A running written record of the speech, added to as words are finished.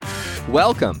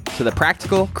Welcome to the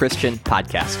Practical Christian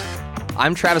Podcast.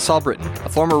 I'm Travis Albritton, a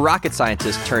former rocket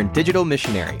scientist turned digital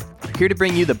missionary, here to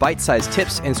bring you the bite-sized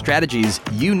tips and strategies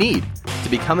you need to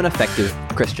become an effective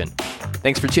Christian.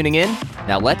 Thanks for tuning in.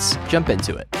 Now let's jump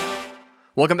into it.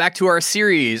 Welcome back to our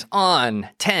series on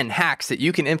 10 hacks that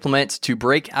you can implement to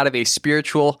break out of a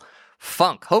spiritual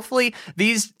funk. Hopefully,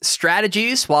 these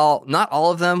strategies, while not all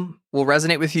of them will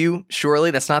resonate with you,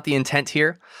 surely that's not the intent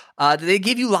here, they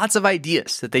give you lots of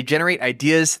ideas, that they generate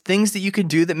ideas, things that you can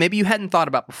do that maybe you hadn't thought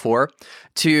about before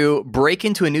to break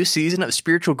into a new season of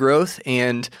spiritual growth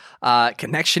and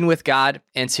connection with God,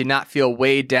 and to not feel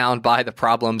weighed down by the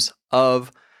problems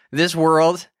of this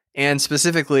world, and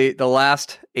specifically the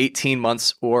last 18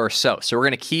 months or so. So we're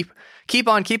going to keep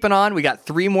on keeping on. We got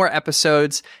 3 more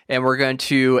episodes, and we're going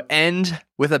to end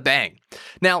with a bang.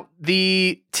 Now,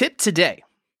 the tip today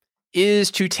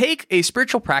is to take a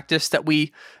spiritual practice that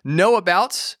we know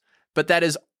about, but that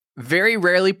is very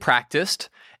rarely practiced,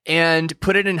 and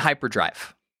put it in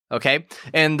hyperdrive, okay?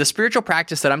 And the spiritual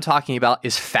practice that I'm talking about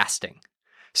is fasting.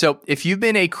 So if you've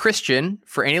been a Christian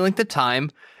for any length of time,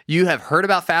 you have heard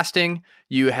about fasting,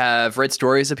 you have read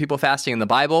stories of people fasting in the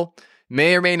Bible,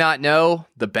 may or may not know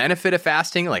the benefit of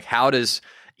fasting, like how does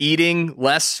eating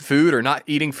less food or not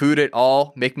eating food at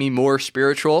all make me more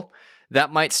spiritual?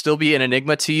 That might still be an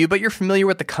enigma to you, but you're familiar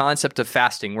with the concept of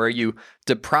fasting, where you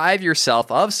deprive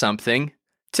yourself of something,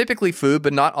 typically food,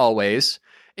 but not always,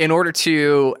 in order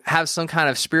to have some kind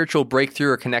of spiritual breakthrough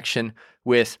or connection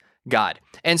with God.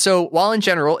 And so while in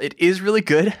general, it is really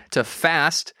good to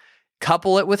fast,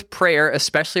 couple it with prayer,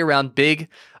 especially around big,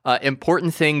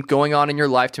 important things going on in your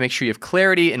life to make sure you have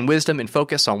clarity and wisdom and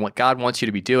focus on what God wants you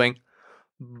to be doing.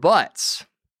 But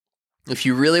if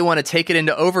you really want to take it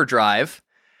into overdrive,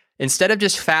 instead of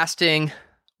just fasting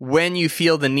when you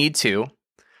feel the need to,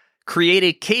 create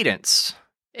a cadence,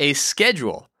 a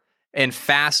schedule, and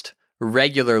fast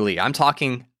regularly. I'm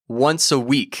talking once a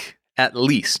week at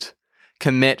least.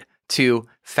 Commit to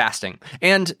fasting.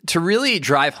 And to really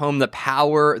drive home the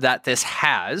power that this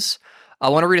has, I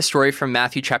want to read a story from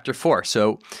Matthew chapter 4.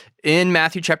 So in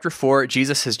Matthew chapter 4,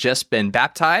 Jesus has just been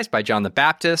baptized by John the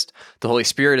Baptist. The Holy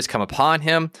Spirit has come upon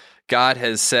him. God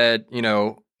has said,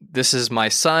 this is my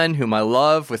son whom I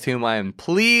love, with whom I am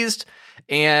pleased.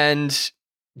 And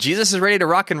Jesus is ready to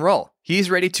rock and roll.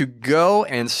 He's ready to go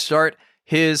and start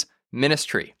his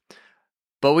ministry.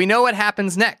 But we know what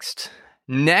happens next.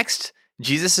 Next,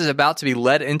 Jesus is about to be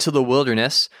led into the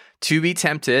wilderness to be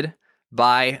tempted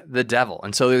by the devil.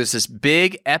 And so there's this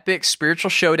big, epic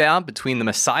spiritual showdown between the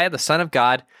Messiah, the Son of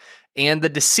God, and the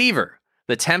deceiver,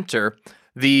 the tempter,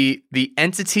 the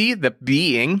entity, the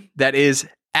being that is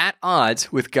at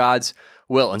odds with God's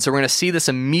will. And so we're going to see this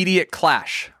immediate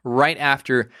clash right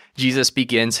after Jesus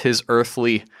begins his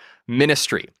earthly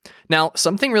ministry. Now,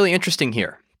 something really interesting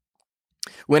here.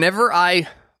 Whenever I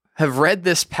have read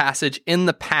this passage in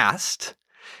the past,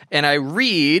 and I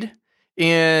read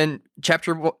in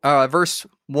verse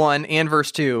 1 and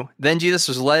verse 2, then Jesus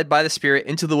was led by the Spirit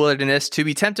into the wilderness to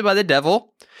be tempted by the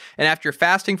devil, and after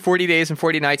fasting 40 days and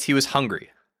 40 nights, he was hungry.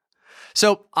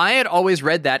 So I had always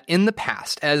read that in the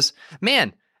past as,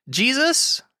 man,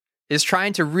 Jesus is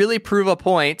trying to really prove a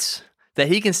point that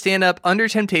he can stand up under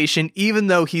temptation even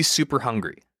though he's super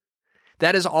hungry.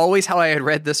 That is always how I had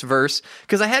read this verse,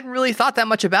 because I hadn't really thought that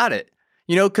much about it.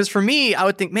 Because for me, I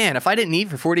would think, man, if I didn't eat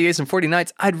for 40 days and 40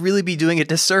 nights, I'd really be doing a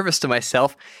disservice to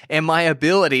myself and my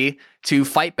ability to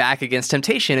fight back against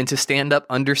temptation and to stand up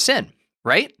under sin,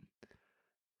 right?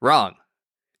 Wrong.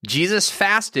 Jesus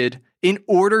fasted in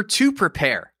order to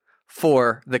prepare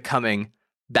for the coming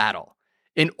battle,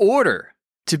 in order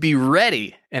to be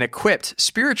ready and equipped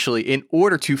spiritually in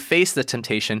order to face the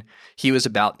temptation he was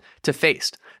about to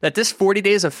face. That this 40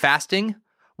 days of fasting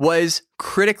was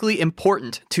critically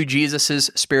important to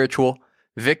Jesus's spiritual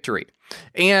victory.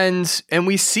 And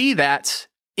we see that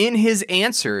in his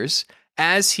answers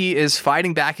as he is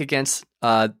fighting back against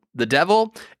the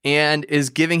devil and is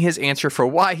giving his answer for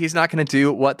why he's not going to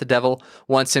do what the devil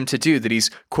wants him to do, that he's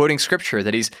quoting scripture,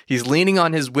 that he's leaning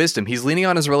on his wisdom, he's leaning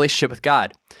on his relationship with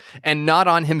God and not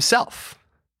on himself,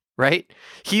 right?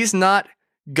 He's not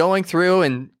going through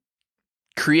and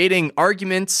creating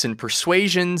arguments and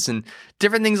persuasions and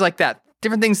different things like that,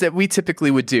 different things that we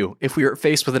typically would do if we were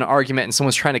faced with an argument and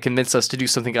someone's trying to convince us to do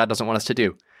something God doesn't want us to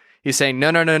do. He's saying,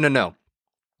 no.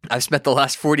 I've spent the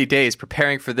last 40 days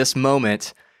preparing for this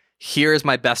moment. Here is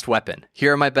my best weapon.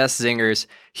 Here are my best zingers.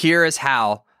 Here is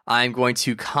how I'm going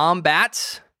to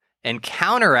combat and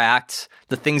counteract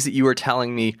the things that you are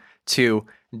telling me to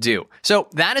do. So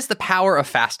that is the power of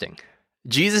fasting.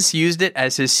 Jesus used it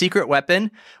as his secret weapon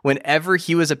whenever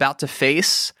he was about to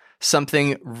face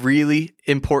something really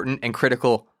important and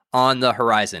critical on the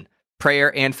horizon.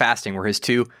 Prayer and fasting were his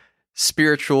two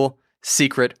spiritual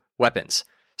secret weapons.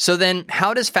 So then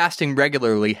how does fasting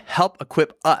regularly help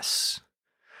equip us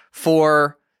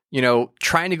for,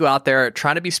 trying to go out there,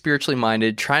 trying to be spiritually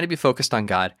minded, trying to be focused on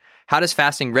God? How does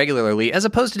fasting regularly, as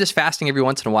opposed to just fasting every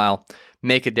once in a while,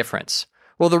 make a difference?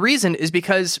 Well, the reason is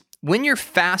because when you're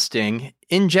fasting,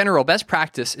 in general, best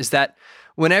practice is that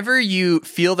whenever you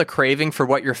feel the craving for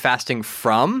what you're fasting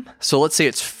from, so let's say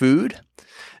it's food,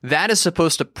 that is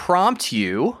supposed to prompt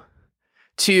you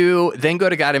to then go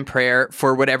to God in prayer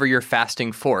for whatever you're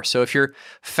fasting for. So if you're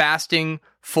fasting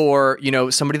for,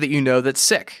 somebody that you know that's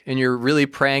sick and you're really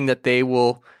praying that they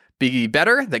will be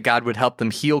better, that God would help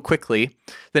them heal quickly,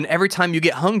 then every time you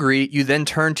get hungry, you then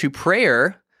turn to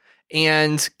prayer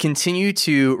and continue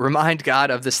to remind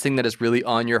God of this thing that is really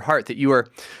on your heart, that you are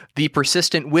the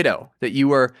persistent widow, that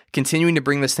you are continuing to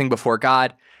bring this thing before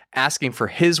God, asking for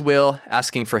his will,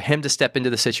 asking for him to step into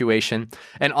the situation,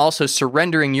 and also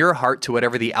surrendering your heart to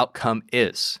whatever the outcome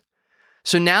is.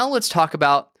 So now let's talk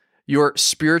about your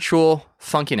spiritual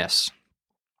funkiness,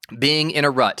 being in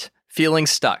a rut, feeling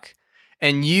stuck,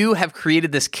 and you have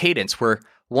created this cadence where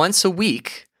once a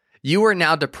week, you are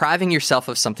now depriving yourself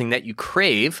of something that you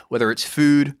crave, whether it's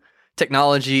food,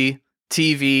 technology,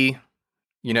 TV,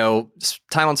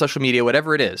 time on social media,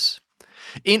 whatever it is,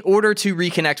 in order to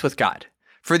reconnect with God,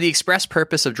 for the express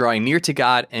purpose of drawing near to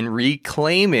God and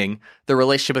reclaiming the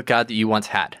relationship with God that you once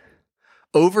had.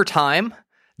 Over time,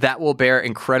 that will bear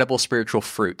incredible spiritual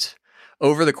fruit.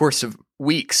 Over the course of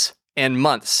weeks and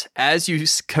months, as you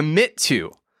commit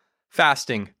to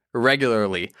fasting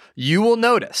regularly, you will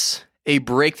notice a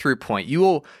breakthrough point.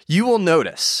 You will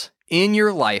notice in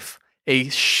your life a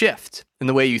shift in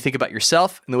the way you think about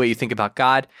yourself, in the way you think about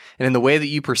God, and in the way that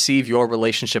you perceive your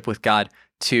relationship with God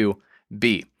to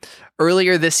be.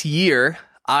 Earlier this year,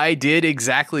 I did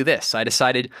exactly this. I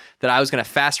decided that I was going to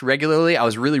fast regularly. I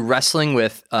was really wrestling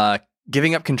with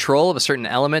giving up control of a certain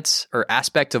element or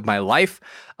aspect of my life.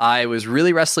 I was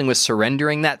really wrestling with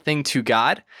surrendering that thing to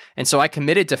God. And so I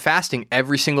committed to fasting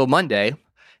every single Monday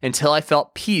until I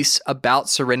felt peace about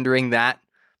surrendering that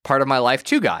part of my life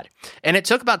to God. And it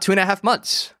took about 2.5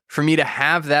 months for me to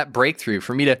have that breakthrough,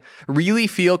 for me to really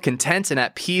feel content and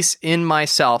at peace in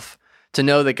myself, to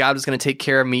know that God was going to take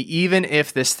care of me, even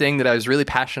if this thing that I was really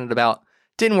passionate about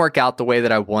didn't work out the way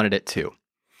that I wanted it to.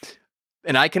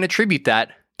 And I can attribute that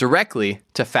directly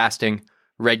to fasting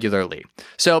regularly.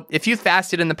 So if you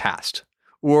fasted in the past,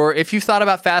 or if you've thought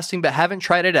about fasting but haven't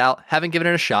tried it out, haven't given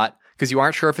it a shot because you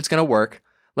aren't sure if it's going to work,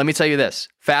 let me tell you this,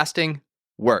 fasting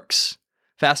works.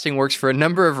 Fasting works for a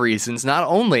number of reasons, not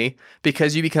only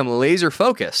because you become laser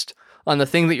focused on the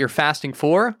thing that you're fasting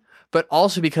for, but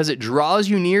also because it draws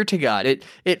you near to God.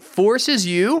 It forces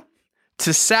you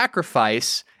to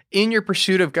sacrifice in your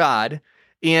pursuit of God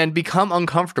and become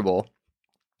uncomfortable.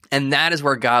 And that is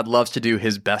where God loves to do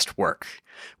his best work.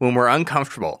 When we're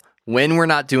uncomfortable, when we're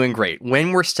not doing great,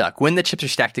 when we're stuck, when the chips are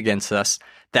stacked against us,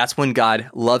 that's when God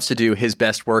loves to do his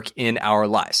best work in our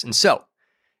lives. And so,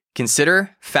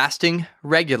 consider fasting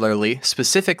regularly,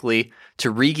 specifically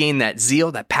to regain that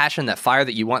zeal, that passion, that fire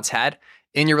that you once had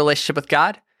in your relationship with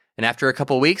God. And after a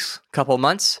couple weeks, couple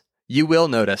months, you will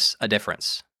notice a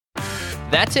difference.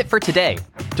 That's it for today.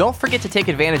 Don't forget to take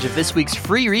advantage of this week's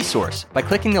free resource by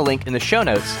clicking the link in the show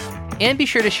notes. And be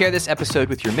sure to share this episode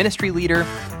with your ministry leader,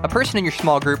 a person in your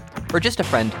small group, or just a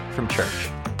friend from church.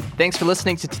 Thanks for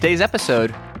listening to today's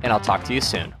episode, and I'll talk to you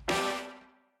soon.